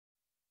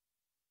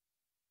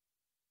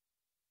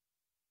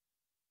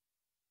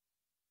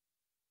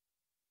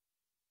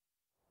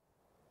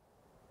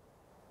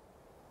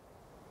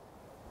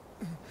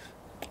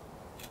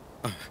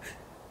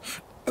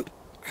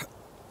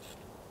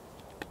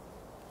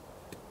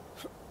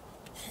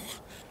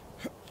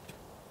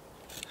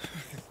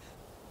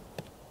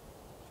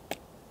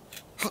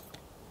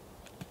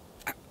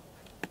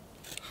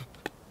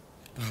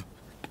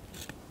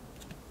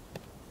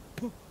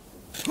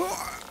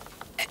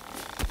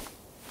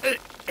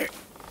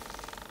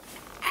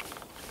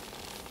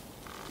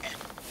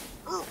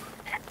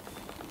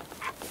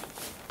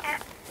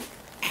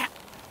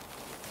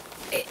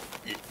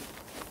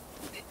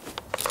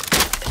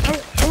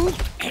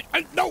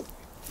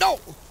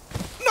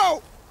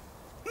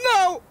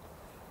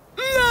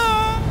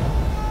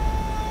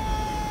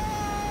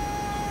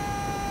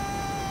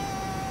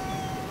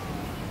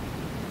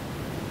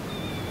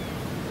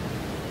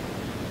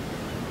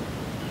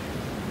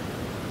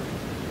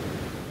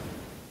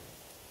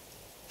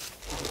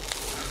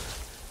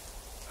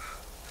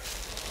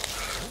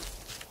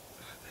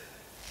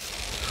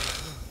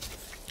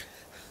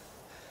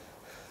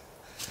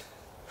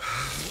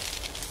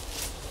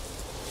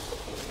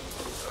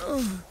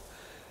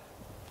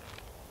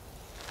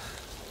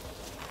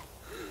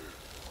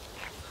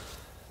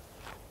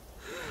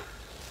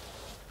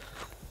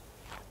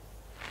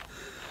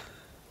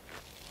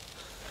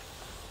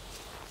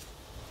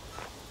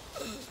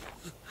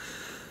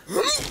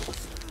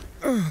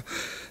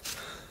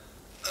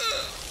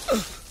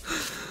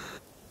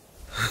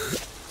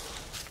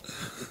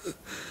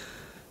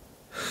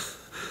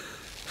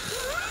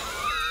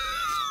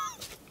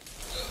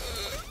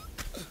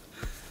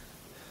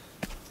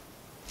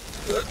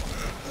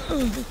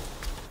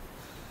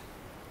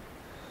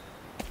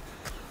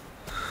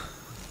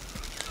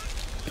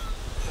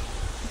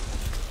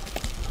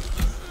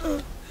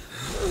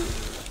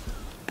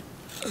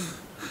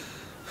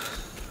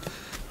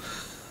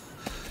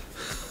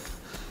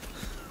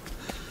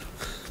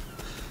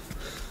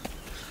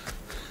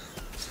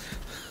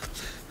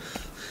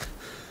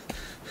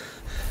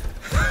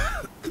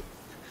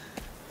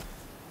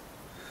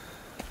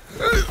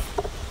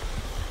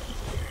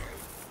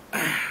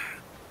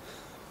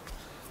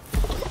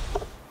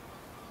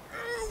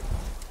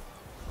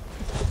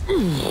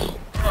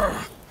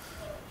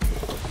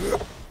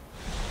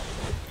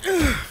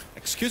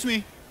Excuse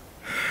me.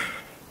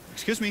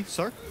 Excuse me,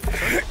 sir.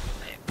 Sir?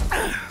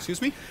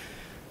 Excuse me?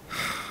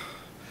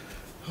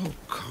 Oh,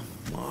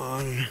 come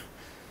on.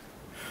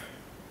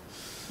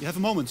 You have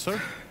a moment,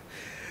 sir?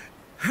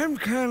 I'm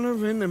kind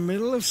of in the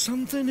middle of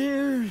something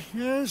here.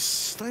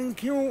 Yes,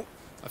 thank you.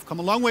 I've come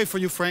a long way for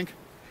you, Frank.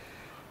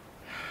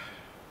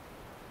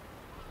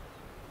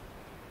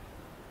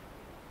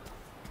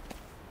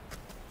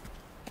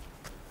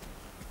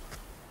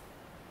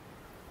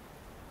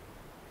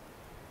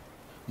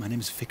 My name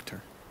is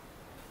Victor.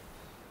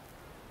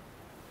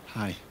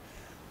 Hi.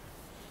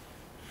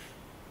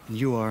 And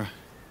you are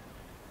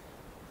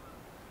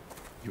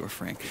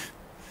Frank.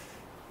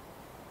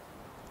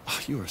 Oh,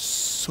 you are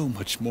so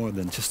much more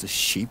than just a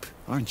sheep,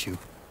 aren't you?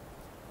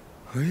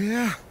 Oh,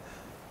 yeah?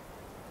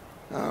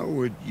 How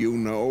would you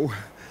know?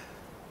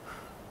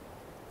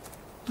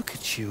 Look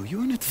at you.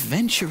 You're an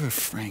adventurer,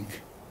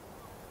 Frank.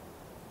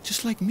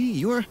 Just like me.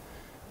 You're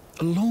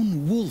a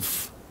lone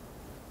wolf.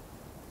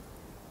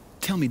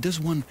 Tell me, does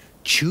one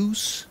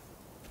choose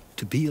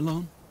to be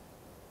alone?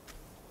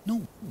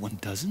 No, one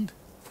doesn't.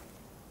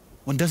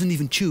 One doesn't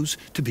even choose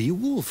to be a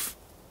wolf.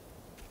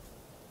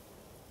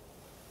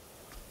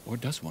 Or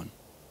does one?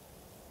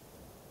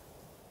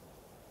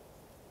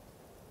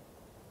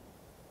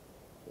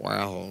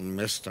 Well,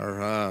 Mr.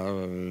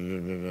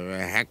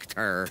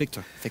 Hector...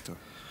 Victor.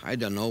 I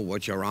don't know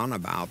what you're on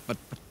about, but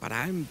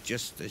I'm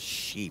just a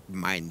sheep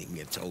minding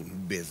its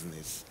own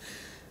business.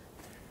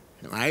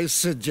 And I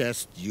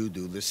suggest you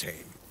do the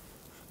same.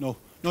 No,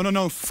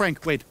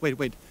 Frank, wait.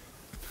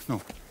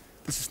 No,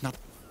 this is not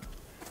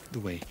the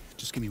way.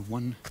 Just give me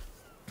 1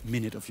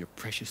 minute of your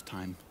precious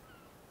time.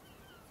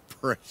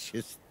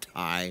 Precious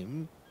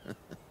time?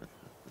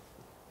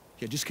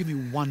 Yeah, just give me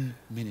 1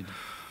 minute.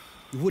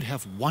 You would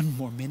have 1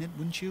 more minute,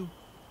 wouldn't you?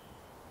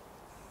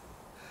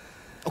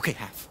 Okay,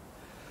 half.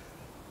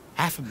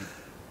 Half a minute.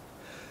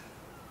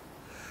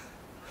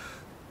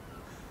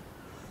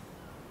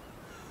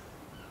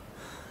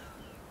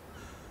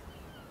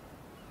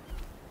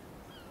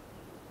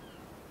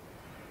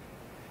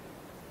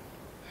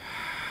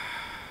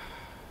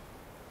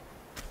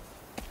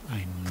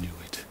 I knew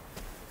it.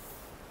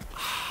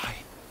 I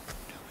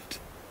knew it.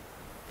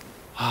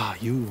 Ah,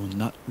 you will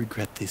not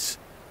regret this.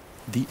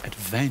 The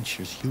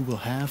adventures you will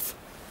have.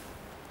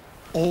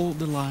 All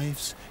the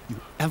lives you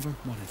ever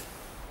wanted.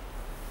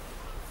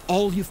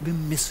 All you've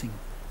been missing.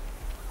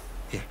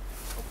 Here,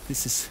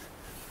 this is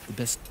the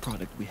best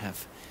product we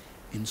have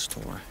in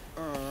store.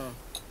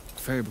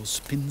 Variable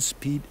spin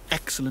speed,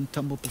 excellent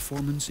tumble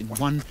performance in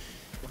one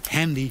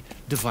handy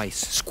device.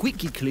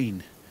 Squeaky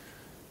clean.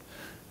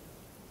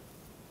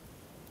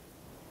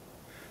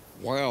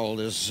 Well,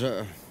 this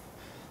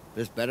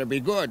better be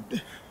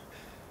good.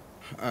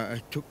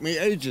 It took me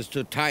ages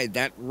to tie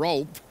that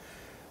rope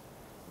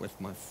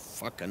with my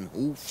fucking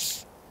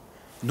hoofs.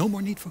 No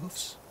more need for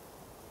hoofs.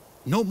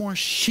 No more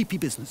sheepy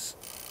business.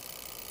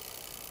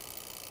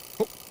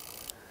 Oh,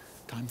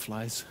 time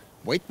flies.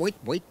 Wait.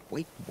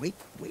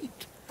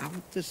 How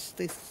does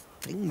this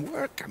thing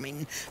work? I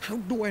mean, how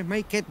do I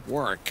make it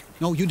work?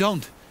 No, you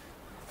don't.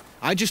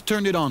 I just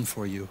turned it on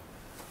for you.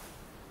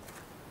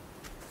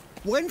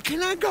 When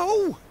can I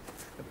go?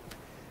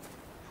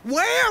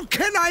 Where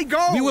can I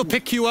go? We will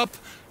pick you up.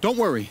 Don't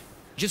worry.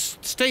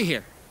 Just stay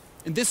here.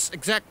 In this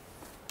exact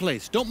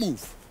place. Don't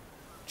move.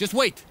 Just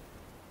wait.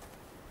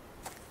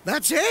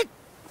 That's it?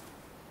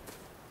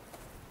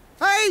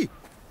 Hey!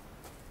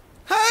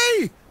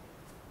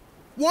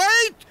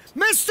 Wait!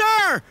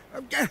 Mister!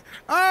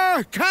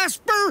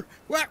 Casper!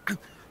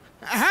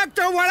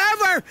 Hector,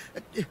 whatever!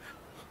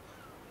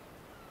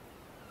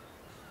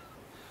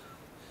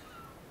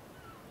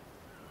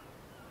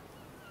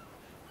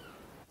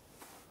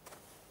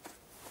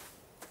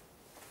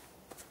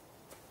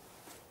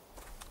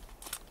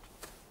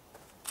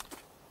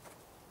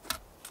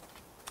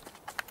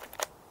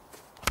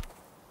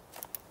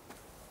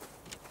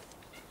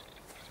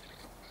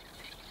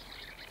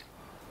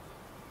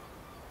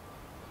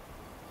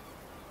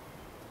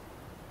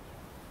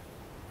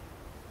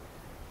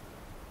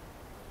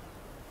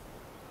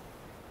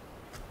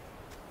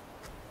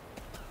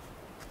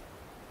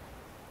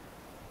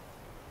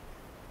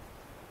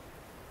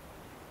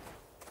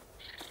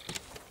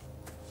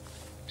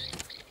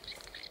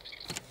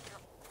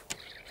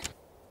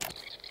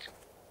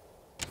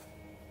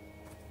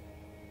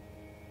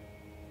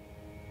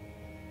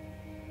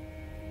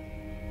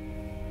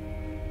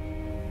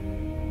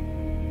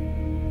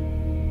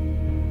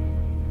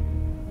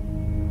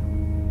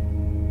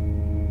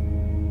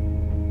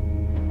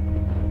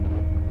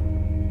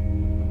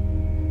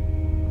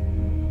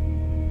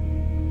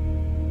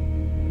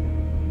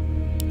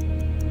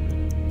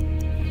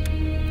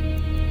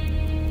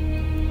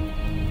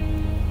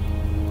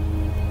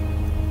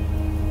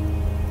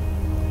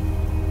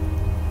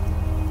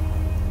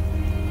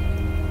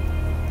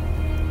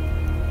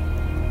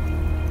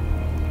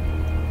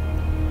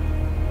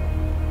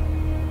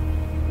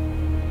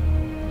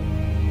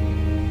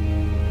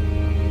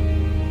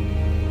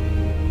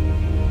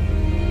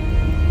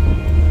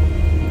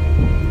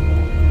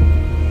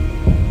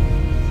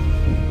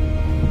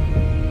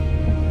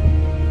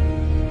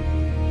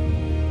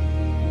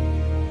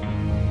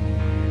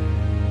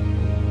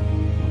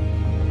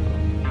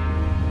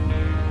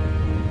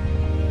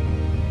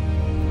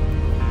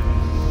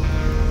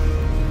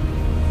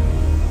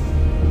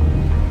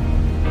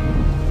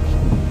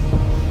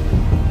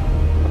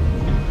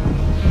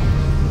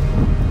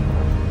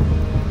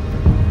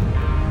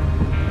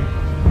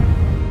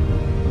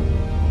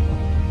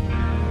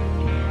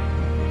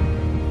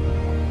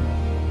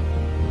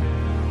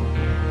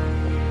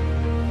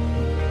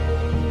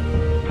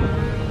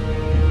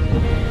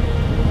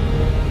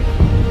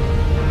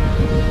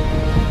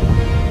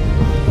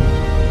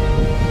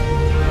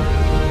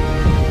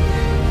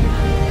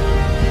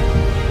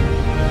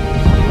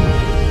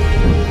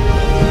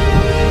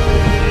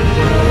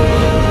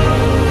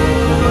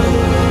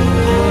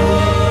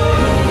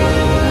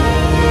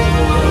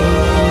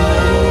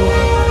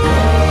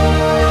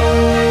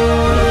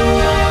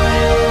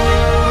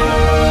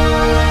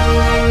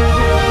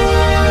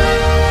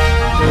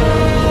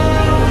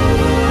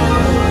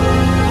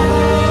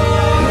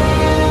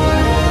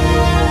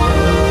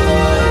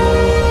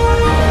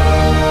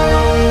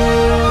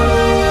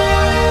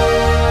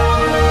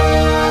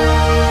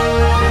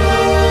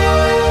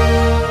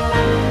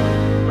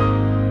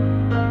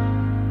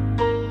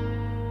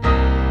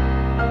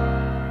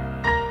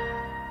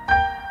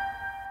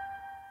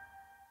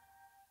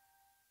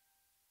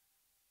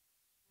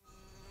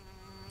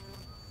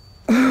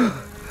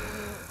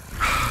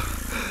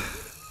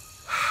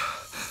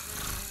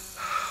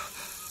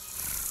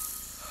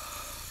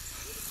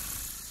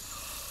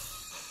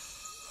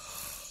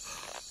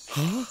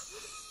 Huh?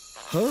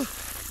 Huh?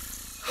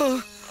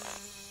 Huh?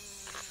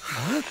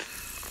 Huh?